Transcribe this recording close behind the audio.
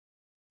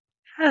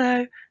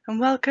Hello and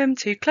welcome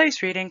to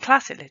Close Reading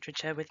Classic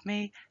Literature with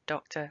me,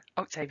 Dr.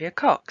 Octavia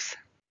Cox.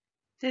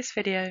 This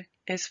video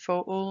is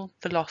for all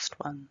the lost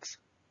ones.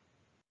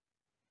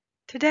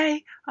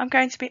 Today I'm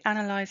going to be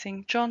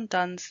analysing John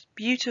Donne's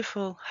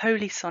beautiful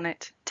Holy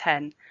Sonnet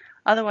 10,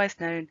 otherwise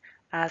known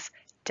as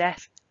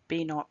Death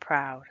Be Not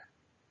Proud.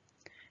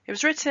 It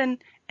was written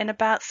in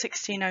about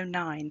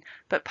 1609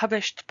 but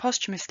published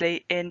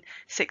posthumously in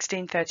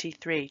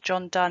 1633.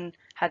 John Donne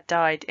had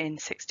died in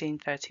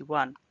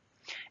 1631.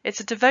 It's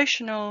a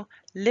devotional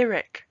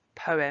lyric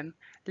poem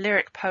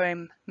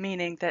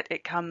meaning that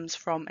it comes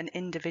from an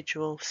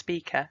individual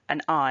speaker,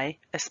 an I,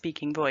 a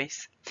speaking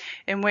voice,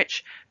 in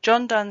which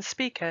John Donne's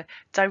speaker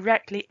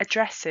directly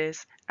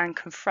addresses and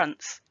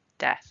confronts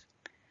death.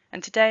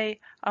 And today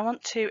I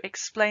want to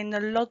explain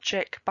the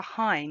logic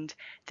behind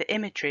the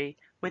imagery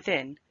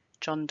within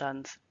John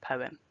Donne's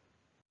poem.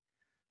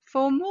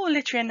 For more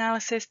literary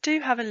analysis, do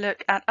have a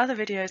look at other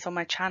videos on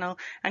my channel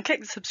and click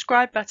the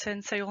subscribe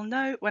button so you'll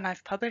know when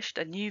I've published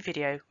a new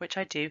video, which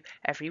I do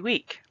every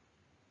week.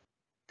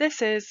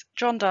 This is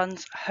John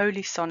Donne's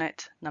Holy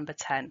Sonnet number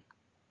 10.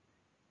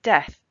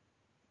 Death,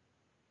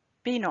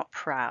 be not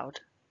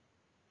proud,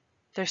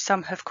 though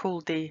some have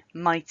called thee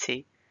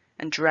mighty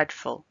and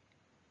dreadful,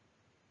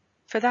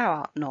 for thou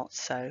art not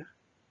so.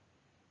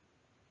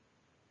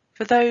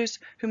 For those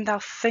whom thou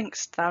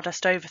think'st thou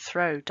dost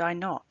overthrow die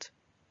not.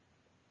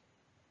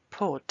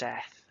 Poor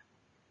death,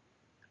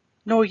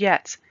 nor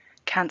yet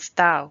canst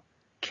thou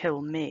kill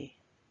me.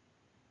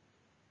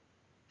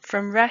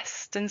 From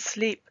rest and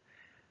sleep,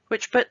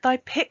 which but thy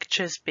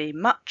pictures be,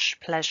 much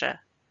pleasure,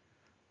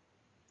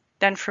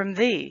 then from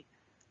thee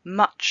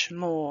much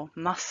more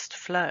must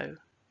flow.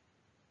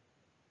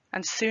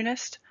 And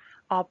soonest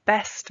our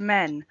best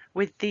men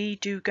with thee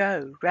do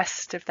go,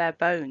 rest of their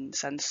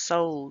bones and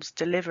souls'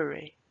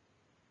 delivery.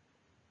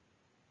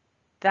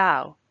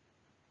 Thou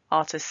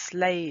art a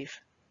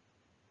slave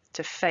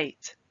to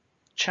fate,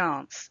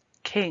 chance,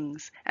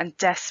 kings, and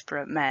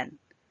desperate men,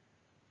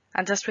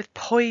 and dost with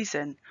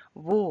poison,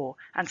 war,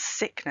 and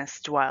sickness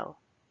dwell.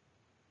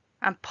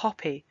 And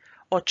poppy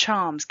or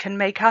charms can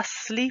make us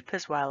sleep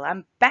as well,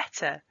 and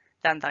better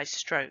than thy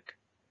stroke.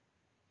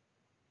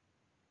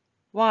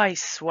 Why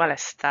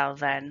swellest thou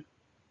then?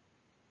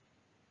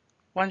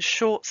 One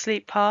short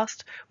sleep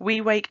past, we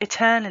wake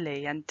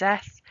eternally, and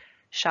death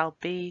shall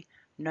be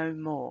no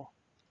more.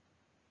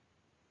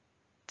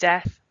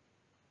 Death,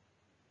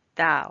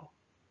 thou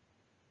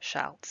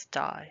shalt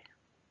die.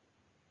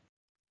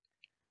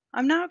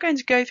 I'm now going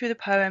to go through the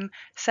poem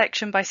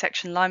section by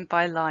section, line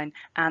by line,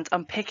 and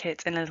unpick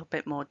it in a little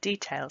bit more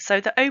detail. So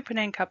the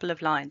opening couple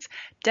of lines: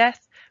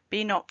 Death,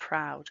 be not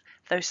proud,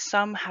 though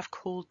some have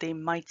called thee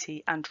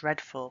mighty and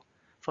dreadful,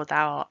 for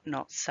thou art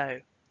not so.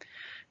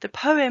 The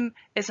poem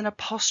is an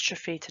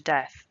apostrophe to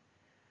death.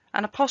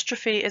 An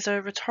apostrophe is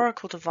a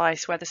rhetorical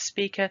device where the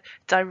speaker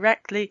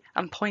directly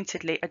and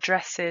pointedly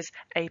addresses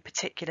a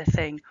particular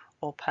thing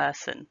or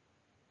person.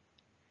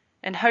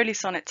 In Holy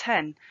Sonnet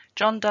 10,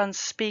 John Donne's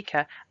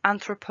speaker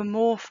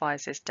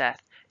anthropomorphizes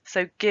death,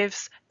 so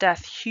gives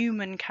death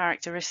human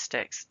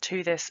characteristics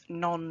to this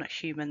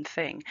non-human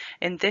thing,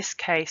 in this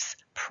case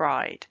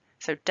pride.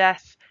 So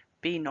death,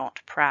 be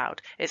not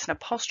proud. It's an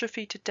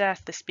apostrophe to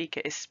death. The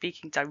speaker is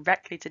speaking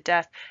directly to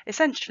death,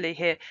 essentially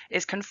here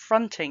is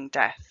confronting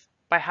death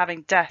by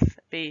having death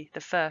be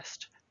the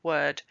first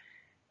word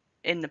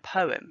in the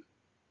poem.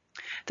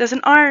 There's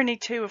an irony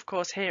too, of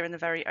course, here in the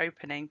very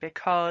opening,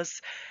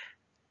 because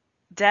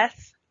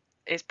death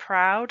is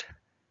proud,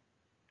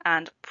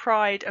 and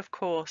pride, of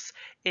course,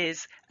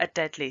 is a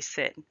deadly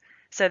sin.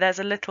 So there's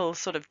a little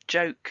sort of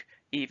joke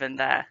even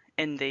there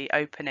in the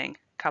opening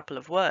couple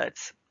of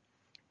words.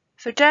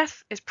 So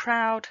death is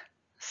proud,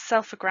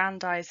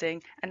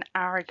 self-aggrandizing, and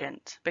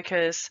arrogant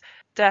because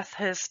death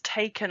has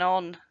taken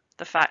on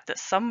the fact that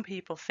some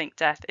people think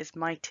death is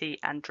mighty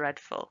and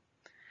dreadful.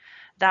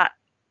 That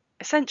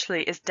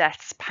essentially is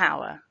death's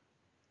power,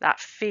 that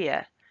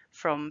fear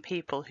from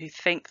people who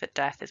think that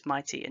death is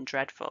mighty and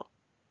dreadful.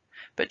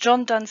 But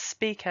John Donne's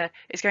speaker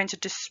is going to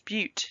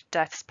dispute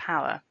death's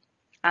power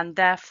and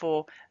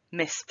therefore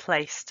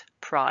misplaced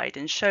pride,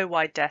 and show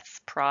why death's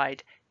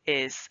pride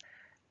is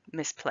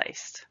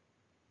misplaced.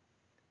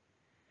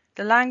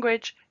 The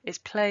language is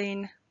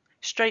plain,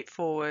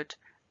 straightforward,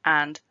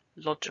 and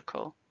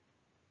logical.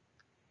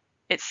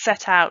 It's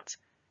set out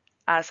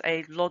as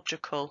a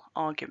logical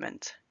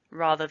argument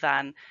rather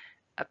than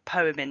a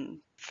poem in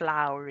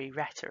flowery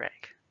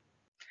rhetoric.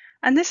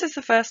 And this is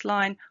the first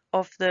line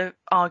of the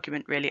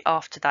argument, really,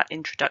 after that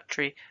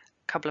introductory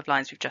couple of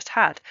lines we've just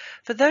had.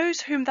 For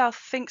those whom thou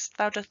think'st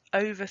thou dost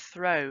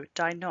overthrow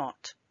die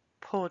not,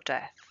 poor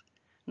death,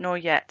 nor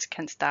yet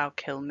canst thou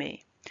kill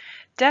me.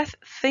 Death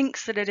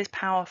thinks that it is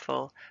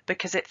powerful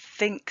because it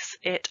thinks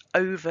it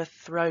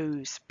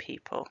overthrows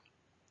people.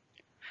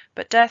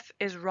 But death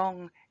is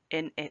wrong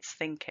in its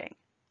thinking.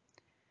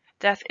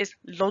 Death is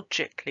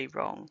logically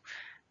wrong,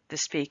 the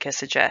speaker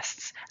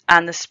suggests,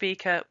 and the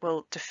speaker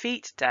will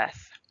defeat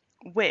death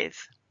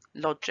with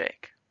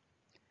logic.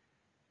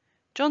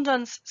 John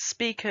Donne's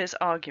speaker's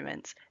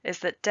argument is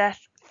that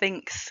death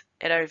thinks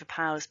it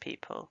overpowers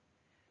people,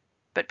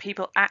 but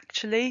people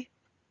actually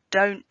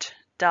don't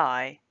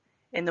die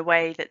in the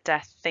way that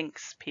death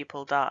thinks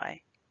people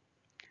die.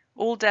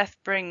 All death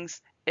brings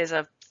is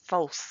a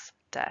false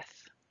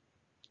death.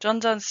 John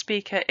Donne's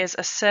speaker is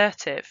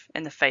assertive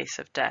in the face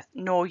of death,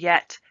 nor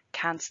yet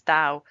canst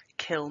thou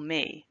kill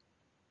me.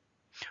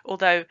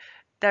 Although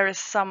there is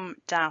some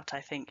doubt,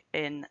 I think,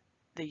 in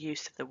the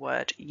use of the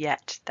word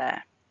yet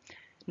there.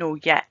 Nor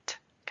yet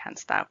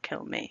canst thou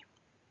kill me.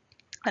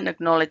 An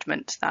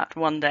acknowledgement that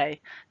one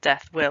day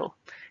death will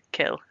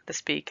kill the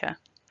speaker.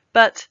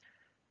 But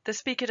the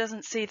speaker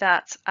doesn't see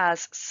that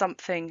as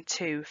something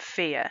to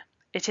fear.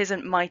 It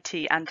isn't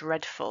mighty and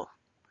dreadful,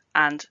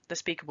 and the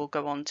speaker will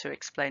go on to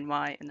explain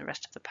why in the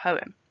rest of the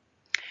poem.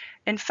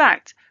 In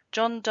fact,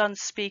 John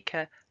Donne's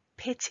speaker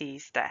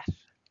pities death,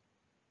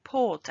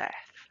 poor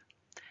death,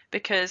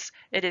 because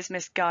it is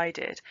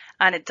misguided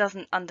and it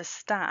doesn't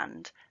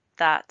understand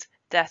that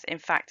death in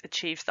fact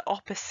achieves the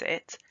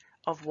opposite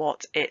of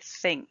what it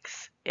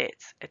thinks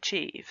it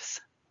achieves.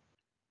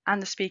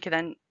 And the speaker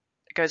then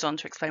goes on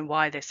to explain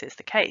why this is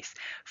the case.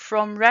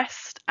 From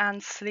rest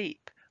and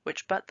sleep,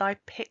 which but thy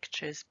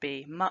pictures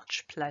be,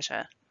 much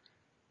pleasure.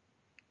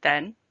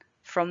 Then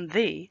from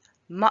thee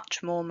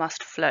much more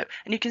must flow.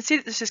 And you can see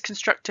that this is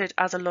constructed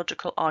as a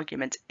logical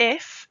argument.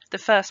 If the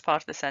first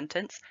part of the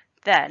sentence,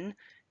 then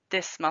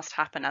this must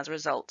happen as a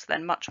result,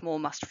 then much more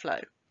must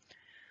flow.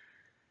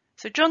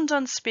 So John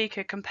Donne's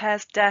speaker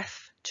compares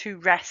death to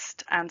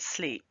rest and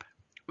sleep,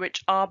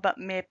 which are but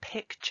mere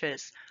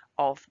pictures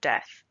of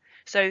death.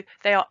 So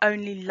they are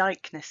only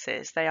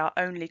likenesses, they are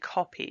only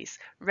copies.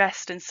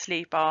 Rest and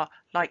sleep are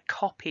like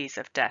copies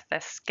of death,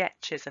 they're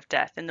sketches of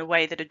death in the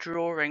way that a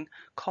drawing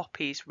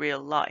copies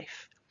real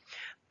life.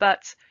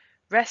 But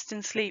rest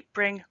and sleep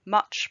bring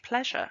much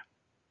pleasure.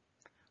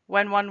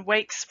 When one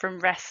wakes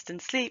from rest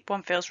and sleep,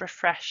 one feels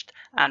refreshed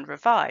and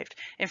revived.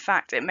 In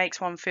fact, it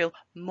makes one feel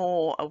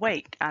more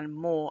awake and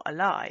more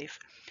alive.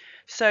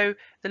 So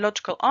the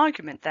logical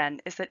argument then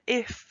is that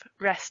if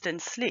rest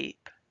and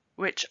sleep,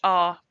 which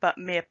are but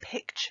mere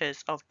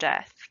pictures of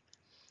death,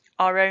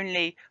 are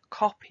only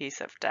copies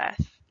of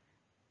death,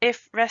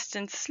 if rest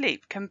and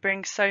sleep can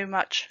bring so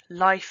much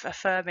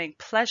life-affirming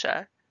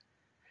pleasure,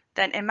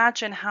 then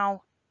imagine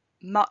how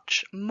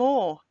much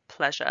more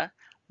pleasure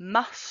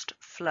must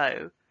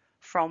flow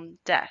from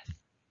death,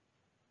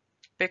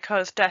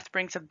 because death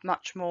brings a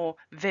much more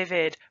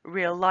vivid,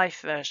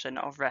 real-life version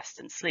of rest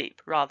and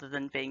sleep, rather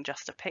than being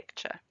just a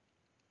picture.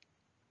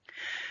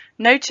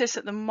 Notice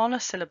that the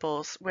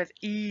monosyllables with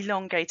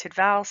elongated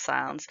vowel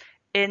sounds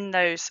in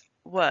those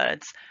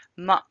words,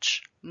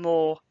 much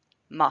more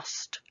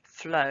must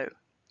flow.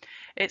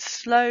 It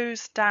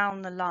slows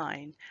down the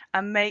line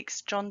and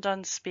makes John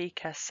Donne's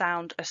speaker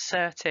sound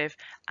assertive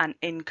and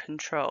in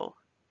control.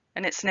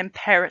 And it's an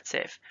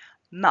imperative,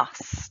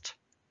 must,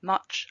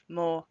 much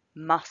more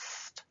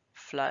must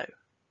flow.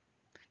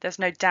 There's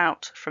no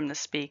doubt from the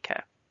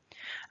speaker.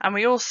 And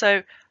we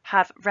also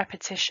have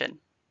repetition.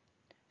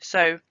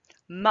 So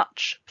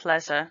much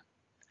pleasure,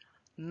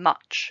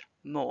 much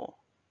more.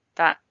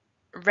 That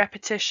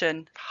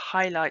repetition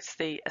highlights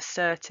the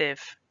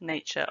assertive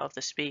nature of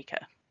the speaker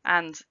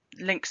and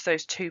links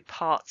those two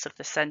parts of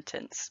the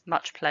sentence,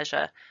 much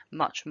pleasure,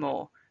 much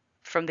more,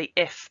 from the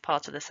if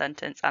part of the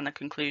sentence and the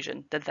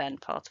conclusion, the then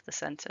part of the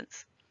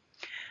sentence.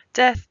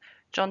 Death,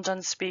 John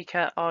Donne's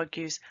speaker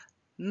argues,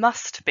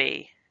 must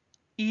be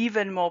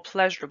even more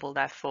pleasurable,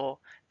 therefore,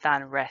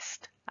 than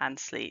rest and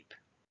sleep.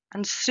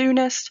 And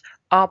soonest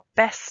our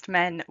best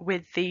men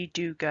with thee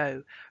do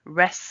go,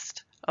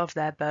 rest of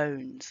their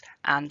bones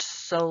and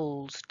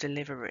soul's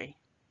delivery.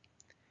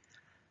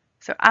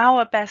 So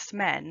our best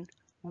men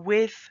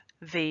with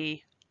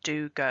thee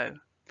do go.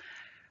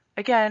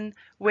 Again,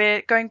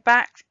 we're going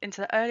back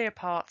into the earlier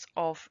parts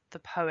of the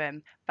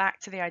poem, back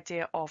to the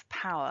idea of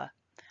power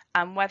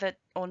and whether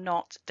or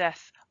not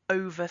death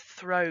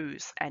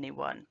overthrows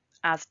anyone,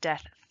 as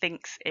death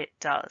thinks it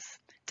does.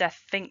 Death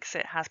thinks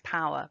it has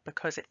power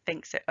because it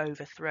thinks it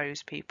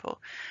overthrows people.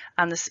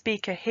 And the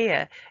speaker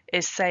here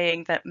is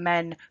saying that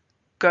men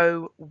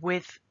go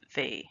with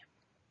thee.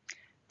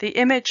 The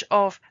image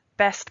of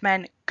best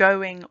men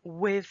going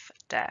with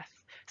death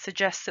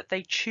suggests that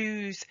they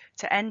choose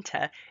to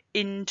enter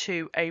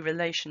into a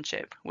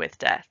relationship with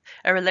death,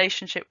 a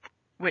relationship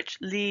which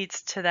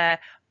leads to their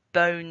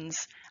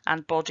bones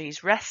and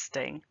bodies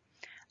resting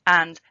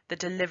and the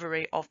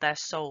delivery of their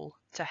soul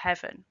to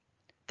heaven.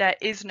 There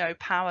is no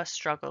power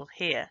struggle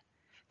here.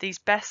 These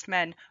best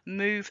men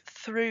move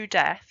through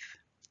death,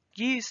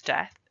 use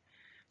death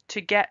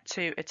to get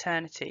to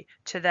eternity,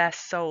 to their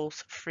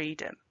soul's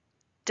freedom.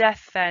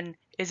 Death then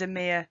is a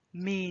mere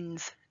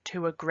means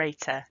to a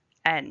greater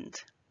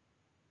end.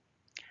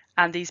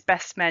 And these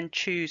best men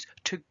choose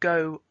to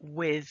go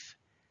with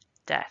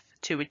death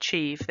to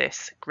achieve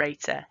this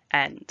greater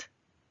end.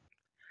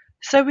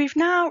 So we've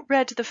now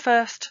read the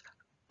first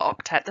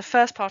octet, the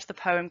first part of the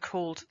poem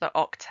called the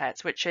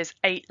octet, which is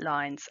 8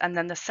 lines, and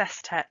then the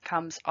sestet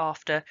comes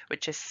after,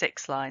 which is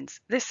 6 lines.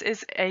 This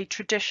is a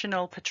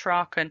traditional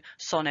Petrarchan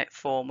sonnet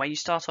form where you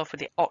start off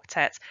with the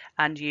octet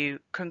and you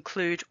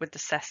conclude with the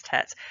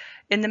sestet.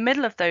 In the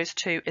middle of those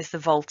two is the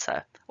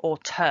volta or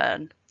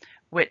turn,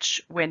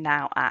 which we're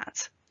now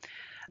at.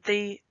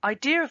 The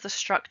idea of the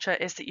structure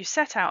is that you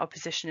set out a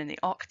position in the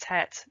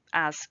octet,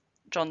 as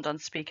John Donne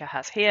speaker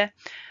has here.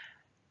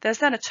 There's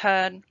then a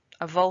turn,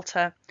 a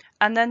volta,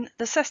 and then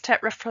the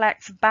sestet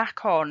reflects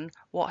back on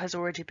what has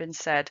already been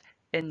said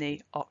in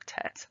the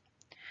octet.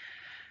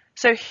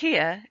 So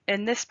here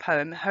in this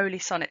poem, Holy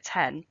Sonnet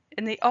 10,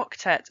 in the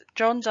octet,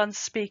 John Donne's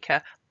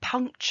speaker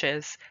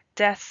punctures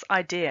death's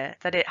idea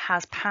that it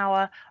has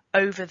power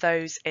over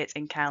those it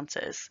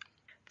encounters,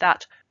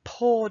 that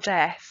poor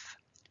death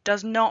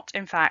does not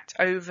in fact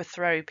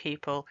overthrow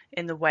people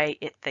in the way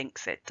it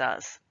thinks it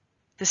does.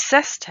 The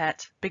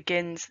sestet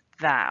begins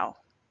thou,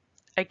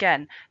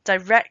 again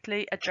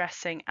directly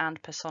addressing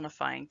and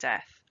personifying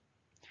death.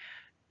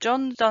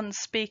 John Donne's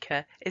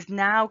speaker is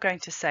now going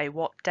to say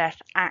what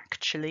death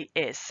actually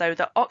is. So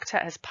the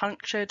octet has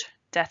punctured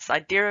death's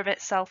idea of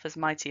itself as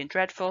mighty and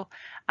dreadful,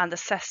 and the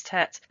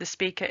sestet, the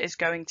speaker is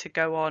going to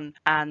go on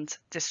and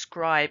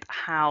describe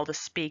how the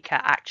speaker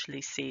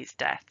actually sees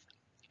death,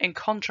 in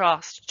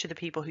contrast to the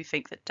people who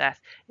think that death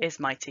is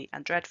mighty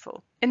and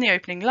dreadful. In the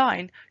opening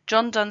line,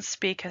 John Donne's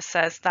speaker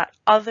says that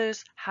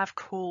others have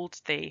called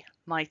thee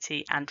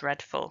mighty and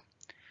dreadful.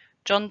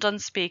 John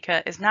Donne's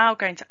speaker is now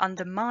going to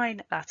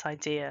undermine that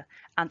idea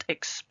and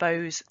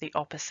expose the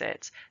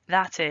opposite,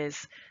 that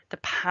is, the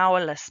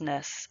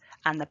powerlessness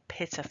and the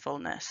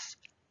pitifulness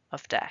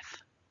of death.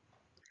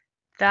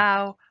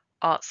 Thou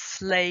art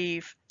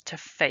slave to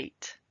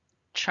fate,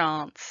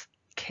 chance,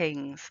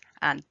 kings,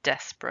 and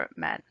desperate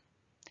men.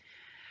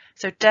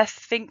 So death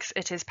thinks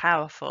it is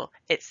powerful,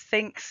 it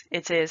thinks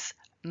it is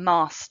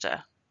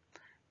master,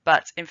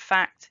 but in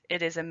fact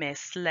it is a mere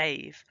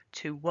slave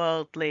to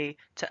worldly,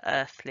 to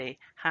earthly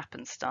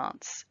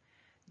happenstance.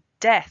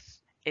 Death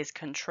is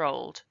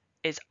controlled,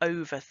 is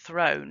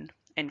overthrown,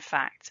 in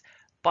fact,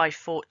 by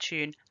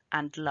fortune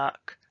and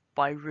luck,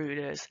 by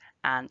rulers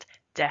and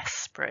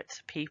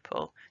desperate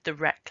people, the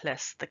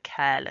reckless, the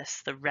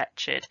careless, the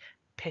wretched,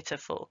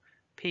 pitiful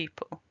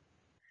people.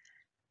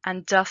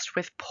 And dust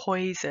with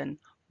poison,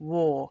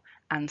 war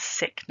and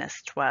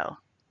sickness dwell.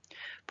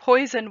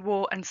 Poison,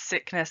 war and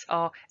sickness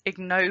are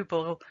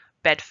ignoble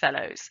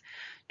bedfellows.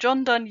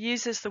 John Donne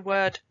uses the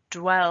word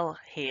dwell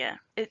here.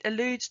 It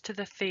alludes to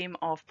the theme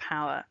of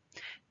power.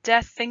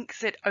 Death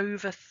thinks it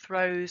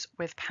overthrows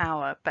with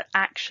power, but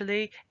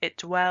actually it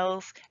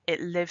dwells,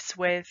 it lives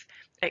with,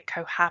 it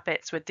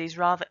cohabits with these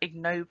rather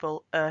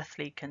ignoble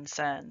earthly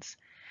concerns.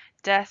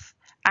 Death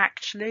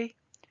actually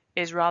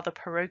is rather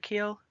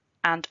parochial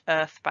and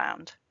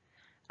earthbound,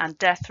 and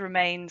death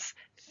remains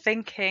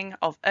thinking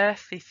of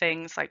earthly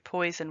things like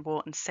poison,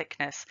 war and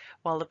sickness,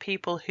 while the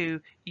people who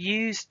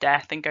use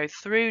death and go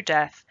through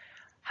death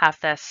have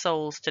their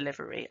soul's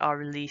delivery, are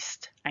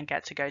released and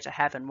get to go to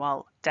heaven,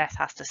 while death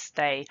has to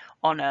stay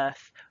on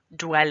earth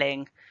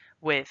dwelling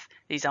with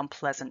these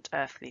unpleasant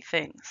earthly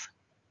things.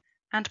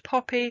 And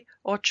poppy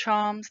or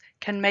charms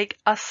can make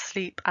us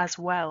sleep as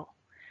well,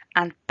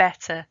 and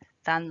better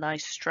than thy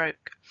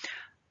stroke.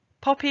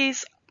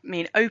 Poppies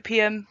mean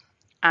opium,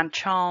 and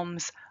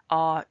charms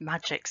are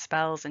magic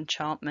spells,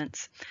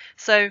 enchantments.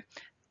 So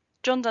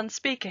John Donne's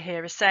speaker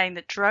here is saying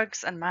that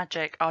drugs and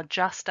magic are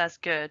just as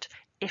good,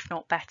 if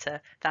not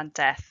better, than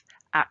death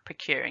at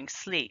procuring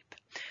sleep.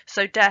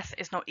 So death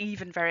is not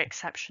even very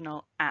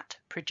exceptional at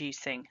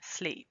producing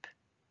sleep.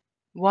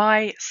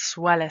 Why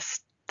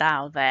swellest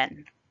thou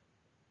then?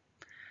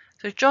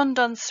 So John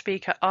Donne's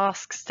speaker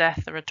asks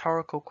death a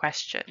rhetorical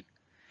question.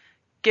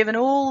 Given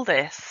all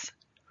this,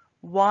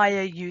 why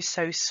are you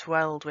so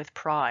swelled with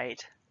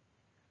pride?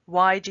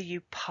 Why do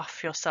you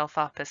puff yourself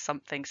up as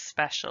something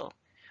special?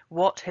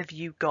 What have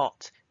you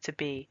got to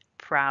be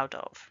proud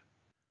of?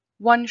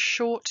 One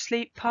short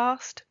sleep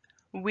past,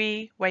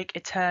 we wake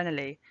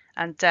eternally,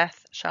 and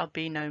death shall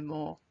be no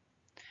more.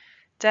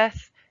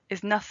 Death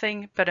is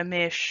nothing but a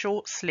mere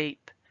short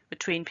sleep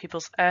between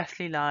people's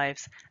earthly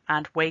lives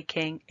and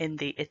waking in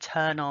the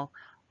eternal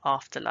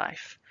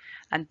afterlife.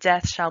 And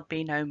death shall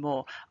be no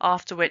more,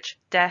 after which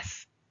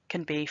death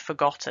can be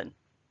forgotten,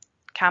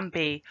 can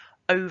be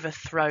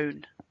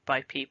overthrown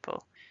by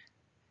people.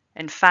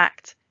 In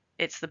fact,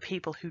 it's the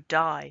people who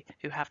die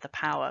who have the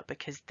power,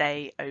 because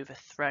they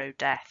overthrow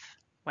death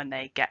when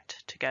they get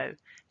to go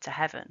to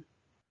heaven.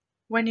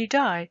 When you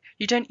die,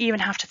 you don't even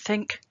have to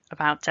think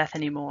about death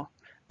anymore,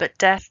 but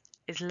death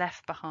is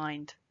left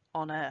behind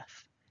on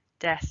earth.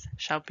 Death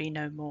shall be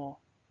no more.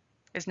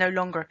 Is no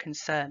longer a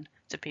concern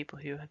to people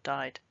who have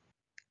died.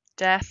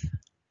 Death,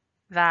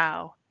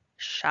 thou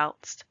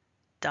shalt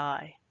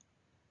die.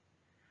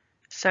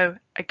 So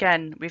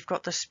again, we've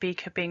got the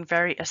speaker being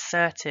very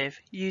assertive,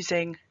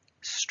 using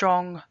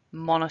strong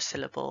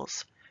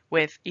monosyllables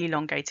with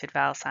elongated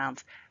vowel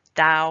sounds.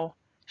 Thou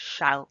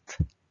shalt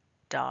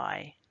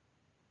die.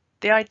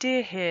 The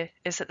idea here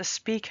is that the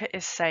speaker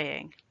is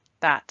saying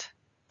that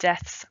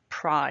death's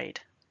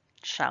pride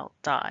shall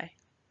die.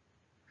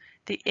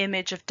 The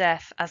image of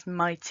death as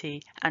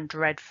mighty and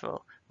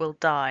dreadful will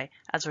die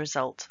as a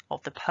result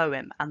of the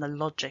poem and the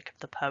logic of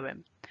the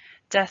poem.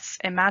 Death's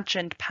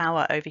imagined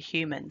power over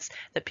humans,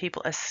 that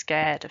people are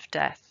scared of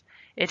death,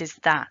 it is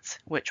that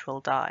which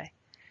will die.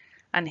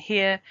 And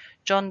here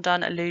John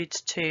Donne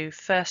alludes to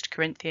 1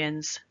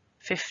 Corinthians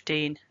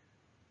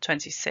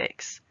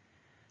 15:26.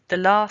 The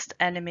last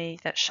enemy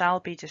that shall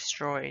be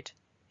destroyed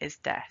is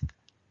death.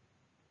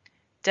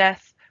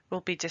 Death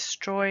will be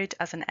destroyed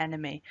as an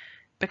enemy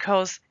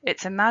because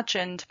its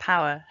imagined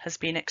power has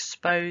been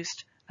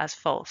exposed as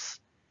false.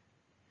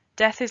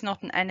 Death is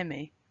not an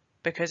enemy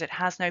because it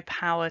has no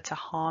power to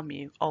harm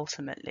you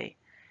ultimately.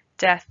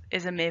 Death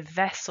is a mere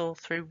vessel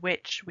through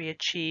which we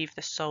achieve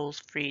the soul's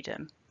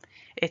freedom.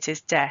 It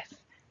is death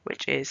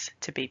which is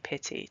to be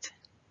pitied,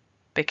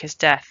 because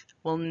death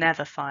will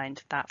never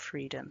find that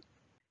freedom.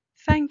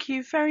 Thank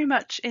you very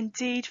much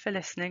indeed for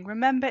listening.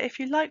 Remember, if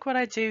you like what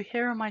I do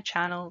here on my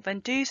channel,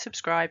 then do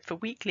subscribe for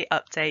weekly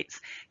updates.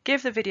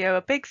 Give the video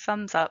a big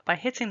thumbs up by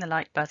hitting the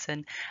like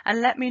button and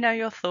let me know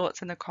your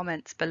thoughts in the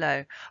comments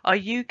below. Are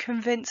you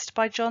convinced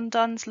by John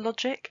Donne's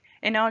logic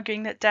in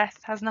arguing that death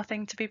has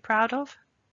nothing to be proud of?